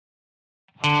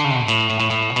Good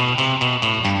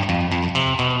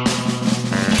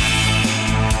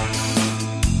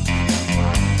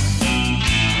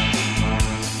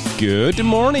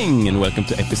morning and welcome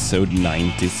to episode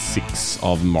 96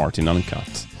 of Martin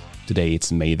Uncut. Today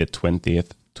it's May the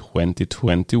 20th,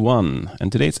 2021,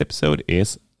 and today's episode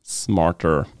is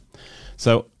Smarter.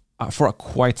 So for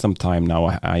quite some time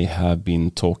now I have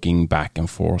been talking back and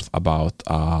forth about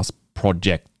a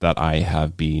project that I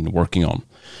have been working on.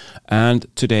 And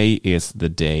today is the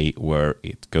day where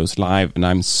it goes live, and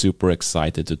I'm super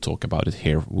excited to talk about it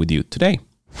here with you today.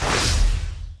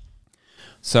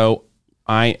 So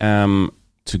I am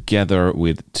together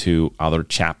with two other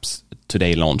chaps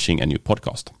today launching a new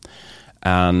podcast.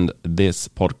 And this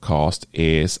podcast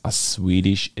is a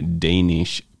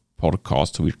Swedish-Danish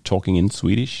podcast. We're talking in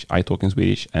Swedish, I talk in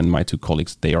Swedish, and my two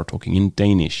colleagues, they are talking in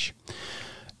Danish.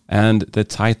 And the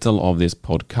title of this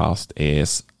podcast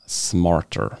is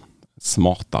Smarter,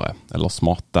 Smartare, eller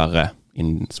Smartare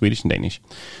in Swedish and Danish.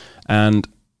 And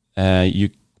you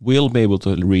will be able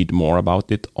to read more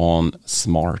about it on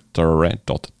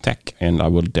smartere.tech, and I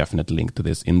will definitely link to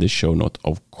this in the show note,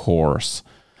 of course.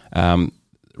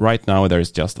 Right now, there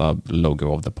is just a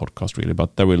logo of the podcast, really,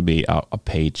 but there will be a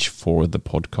page for the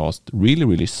podcast really,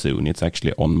 really soon. It's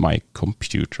actually on my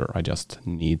computer. I just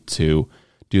need to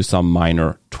do some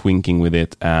minor tweaking with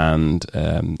it and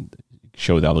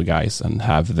show the other guys and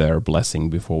have their blessing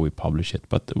before we publish it.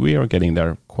 But we are getting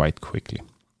there quite quickly.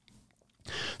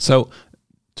 So,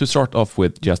 to start off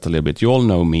with just a little bit, you all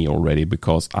know me already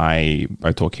because I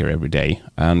talk here every day.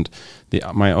 And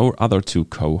my other two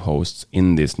co-hosts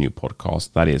in this new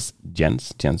podcast, that is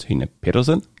Jens Hyne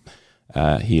Petersen.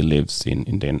 He lives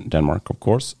in Denmark, of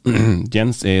course.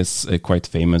 Jens is quite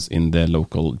famous in the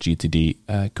local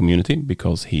GTD community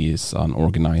because he is an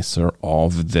organizer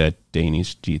of the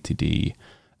Danish GTD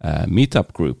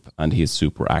meetup group. And he is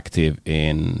super active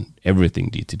in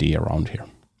everything GTD around here.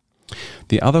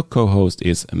 The other co-host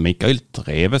is Mikael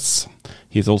Treves.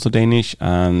 He's also Danish,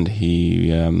 and he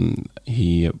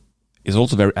is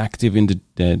also very active in the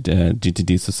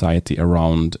GTD society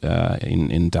around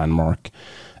in Denmark.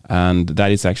 And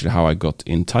that is actually how I got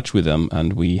in touch with them.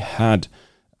 And we had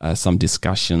some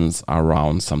discussions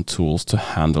around some tools to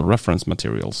handle reference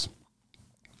materials.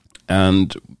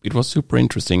 And it was super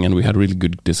interesting, and we had really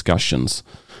good discussions.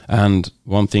 And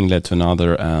one thing led to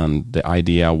another, and the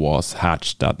idea was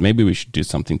hatched that maybe we should do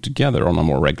something together on a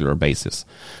more regular basis.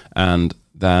 And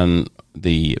then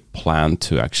the plan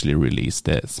to actually release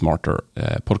the Smarter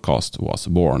podcast was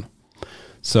born.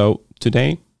 So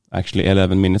today, actually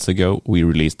 11 minutes ago, we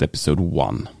released episode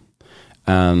 1.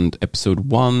 And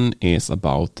episode 1 is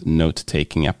about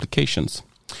note-taking applications.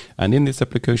 And in this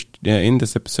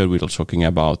episode, we're talking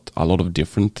about a lot of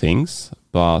different things.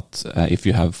 But if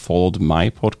you have followed my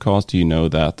podcast, you know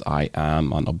that I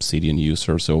am an Obsidian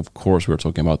user. So, of course, we're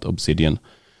talking about Obsidian.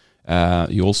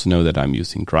 You also know that I'm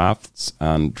using Drafts.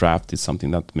 And Draft is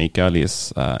something that Mikael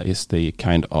is the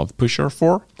kind of pusher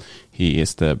for. He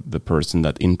is the person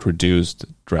that introduced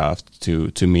Draft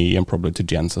to me and probably to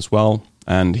Jens as well.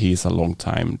 And he's a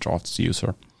long-time Drafts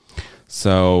user.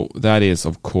 So that is,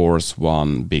 of course,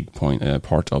 one big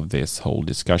part of this whole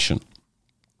discussion.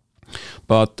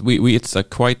 But it's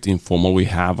quite informal. We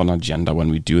have an agenda when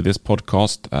we do this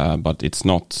podcast, but it's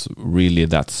not really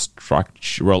that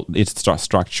structured. Well, it's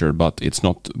structured, but it's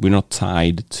not. We're not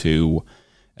tied to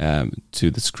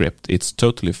the script. It's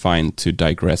totally fine to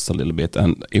digress a little bit.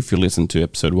 And if you listen to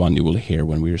episode 1, you will hear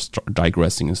when we're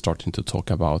digressing and starting to talk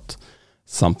about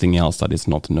something else that is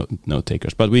not note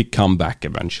takers. But we come back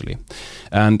eventually.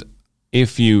 And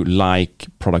if you like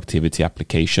productivity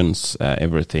applications,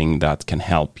 everything that can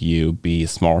help you be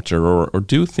smarter or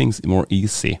do things more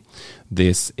easy,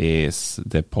 this is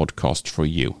the podcast for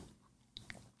you.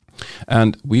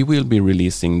 And we will be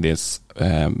releasing this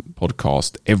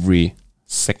podcast every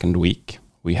second week.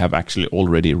 We have actually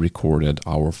already recorded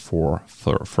our 4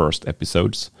 first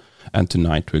episodes. And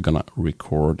tonight we're going to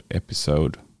record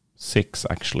episode 6,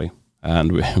 actually.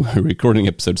 And we're recording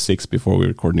episode 6 before we're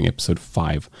recording episode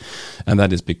 5. And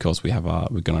that is because we're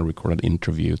going to record an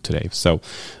interview today. So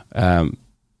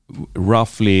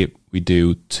roughly we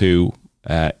do 2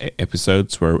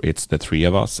 episodes where it's the 3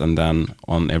 of us. And then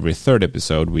on every third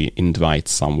episode, we invite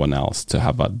someone else to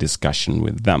have a discussion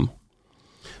with them.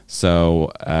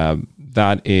 So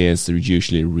that is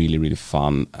usually really, really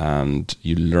fun. And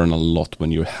you learn a lot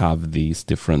when you have these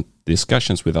different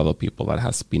discussions with other people that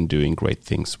has been doing great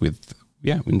things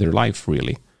in their life,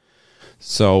 really.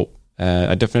 So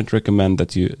I definitely recommend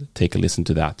that you take a listen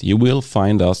to that. You will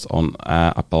find us on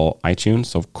Apple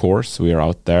iTunes, of course. We are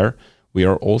out there. We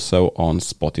are also on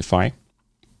Spotify.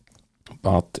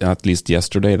 but at least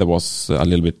yesterday there was a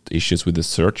little bit issues with the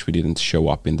search. We didn't show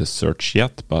up in the search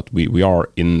yet, but we are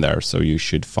in there, so you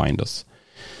should find us.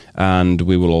 And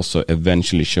we will also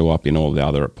eventually show up in all the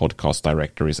other podcast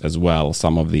directories as well.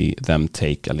 Some of them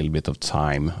take a little bit of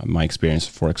time. My experience,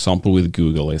 for example, with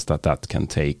Google is that can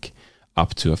take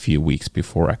up to a few weeks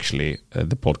before actually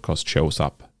the podcast shows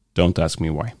up. Don't ask me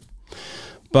why.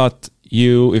 But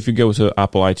if you go to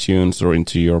Apple iTunes or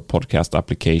into your podcast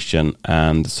application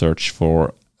and search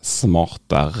for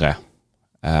Smartare,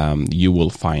 you will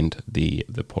find the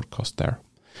podcast there.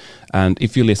 And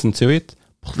if you listen to it,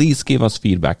 please give us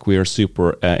feedback. We are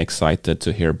super excited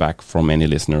to hear back from any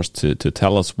listeners to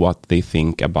tell us what they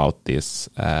think about this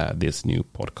new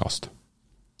podcast.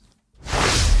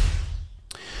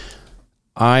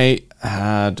 I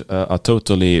had a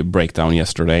totally breakdown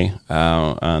yesterday,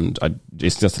 and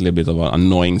it's just a little bit of an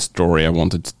annoying story I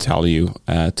wanted to tell you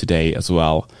today as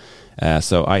well.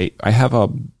 So I have a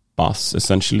bus,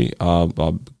 essentially,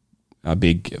 a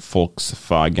big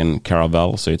Volkswagen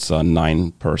Caravelle, so it's a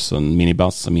 9-person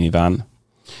minibus, a minivan.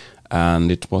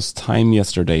 And it was time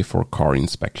yesterday for car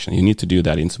inspection. You need to do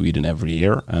that in Sweden every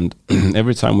year. And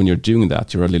every time when you're doing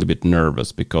that, you're a little bit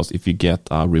nervous because if you get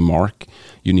a remark,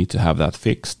 you need to have that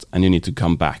fixed and you need to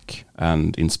come back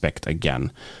and inspect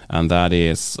again. And that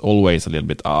is always a little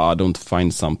bit, don't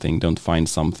find something,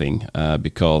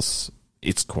 because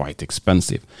it's quite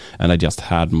expensive. And I just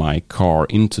had my car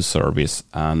into service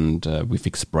and we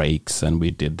fixed brakes and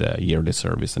we did the yearly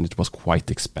service and it was quite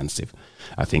expensive.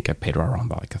 I think I paid around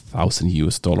like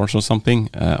 $1,000 or something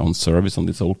on service on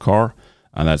this old car.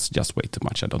 And that's just way too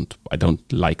much. I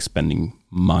don't like spending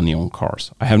money on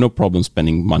cars. I have no problem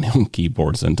spending money on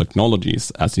keyboards and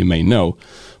technologies, as you may know.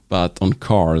 But on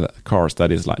cars,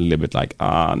 that is like a little bit like,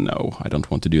 no, I don't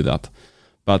want to do that.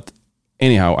 But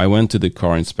anyhow, I went to the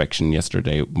car inspection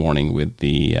yesterday morning with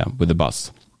the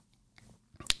bus,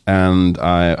 and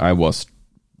I was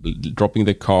dropping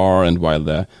the car, and while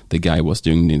the guy was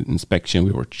doing the inspection,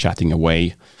 we were chatting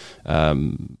away.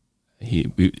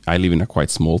 I live in a quite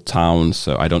small town,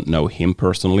 so I don't know him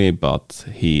personally, but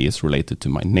he is related to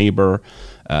my neighbor,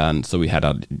 and so we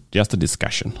had just a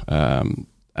discussion.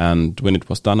 And when it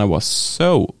was done, I was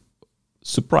so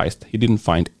surprised he didn't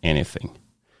find anything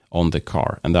on the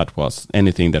car, and that was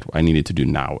anything that I needed to do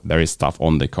now. There is stuff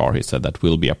on the car, he said, that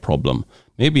will be a problem,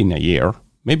 maybe in a year,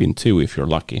 maybe in 2 if you're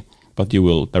lucky, but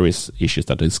there is issues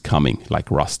that is coming, like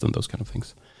rust and those kind of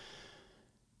things.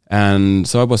 And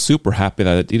so I was super happy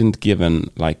that it didn't given,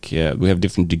 we have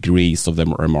different degrees of the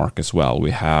remark as well.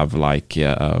 We have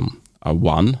a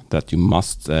 1 that you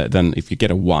must, then if you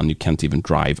get a 1, you can't even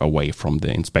drive away from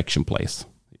the inspection place.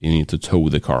 You need to tow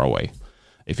the car away.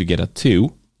 If you get a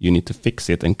 2, you need to fix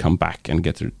it and come back and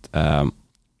get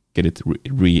it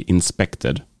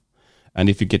re-inspected. And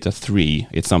if you get a 3,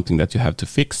 it's something that you have to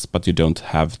fix, but you don't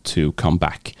have to come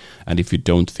back. And if you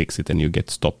don't fix it and you get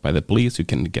stopped by the police, you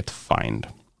can get fined.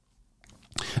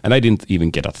 And I didn't even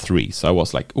get a 3, so I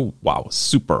was like, oh, wow,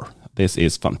 super. This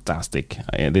is fantastic.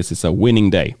 This is a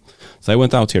winning day. So I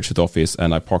went out here to the office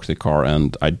and I parked the car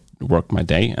and I worked my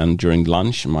day. And during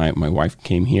lunch, my wife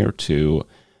came here to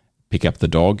pick up the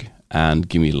dog and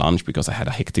give me lunch because I had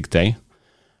a hectic day.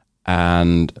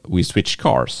 And we switched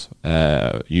cars,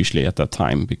 usually at that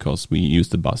time, because we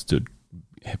used the bus to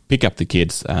pick up the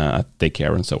kids at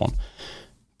daycare and so on.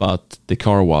 But the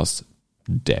car was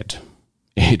dead.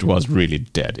 It was really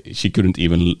dead. She couldn't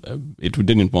even, it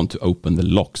didn't want to open the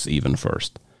locks even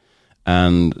first.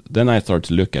 And then I started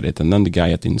to look at it, and then the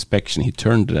guy at the inspection, he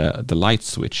turned the light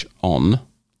switch on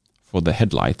for the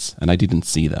headlights, and I didn't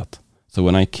see that. So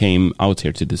when I came out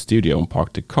here to the studio and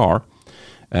parked the car,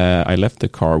 I left the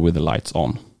car with the lights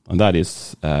on. And that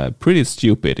is pretty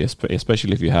stupid,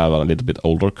 especially if you have a little bit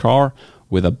older car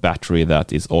with a battery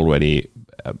that is already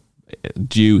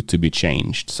due to be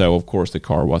changed. So of course the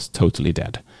car was totally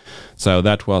dead. So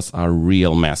that was a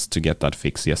real mess to get that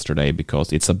fixed yesterday,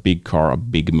 because it's a big car, a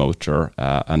big motor,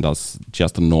 and as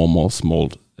just a normal small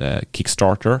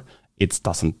Kickstarter, it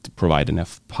doesn't provide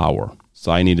enough power.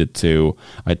 So I needed to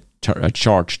I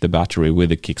charged the battery with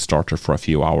the Kickstarter for a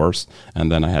few hours,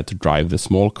 and then I had to drive the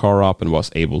small car up and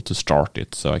was able to start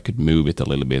it, so I could move it a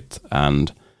little bit,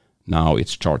 and now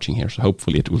it's charging here. So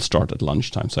hopefully it will start at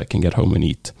lunchtime so I can get home and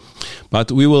eat.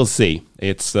 But we will see.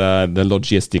 It's the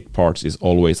logistic parts is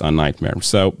always a nightmare.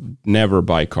 So never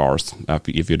buy cars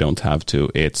if you don't have to.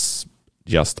 It's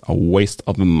just a waste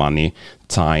of money,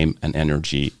 time and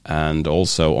energy, and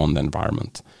also on the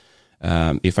environment.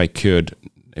 If I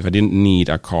didn't need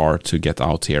a car to get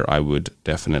out here, I would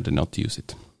definitely not use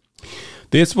it.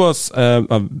 This was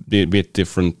a bit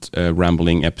different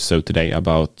rambling episode today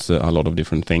about a lot of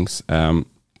different things.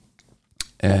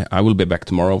 I will be back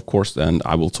tomorrow, of course, and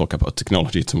I will talk about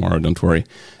technology tomorrow, don't worry.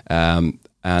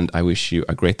 And I wish you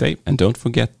a great day, and don't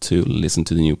forget to listen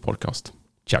to the new podcast.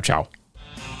 Ciao, ciao.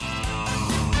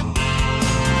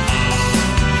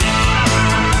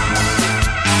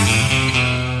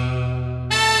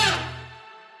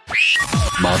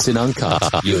 Martin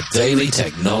Uncut, your daily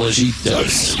technology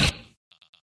dose.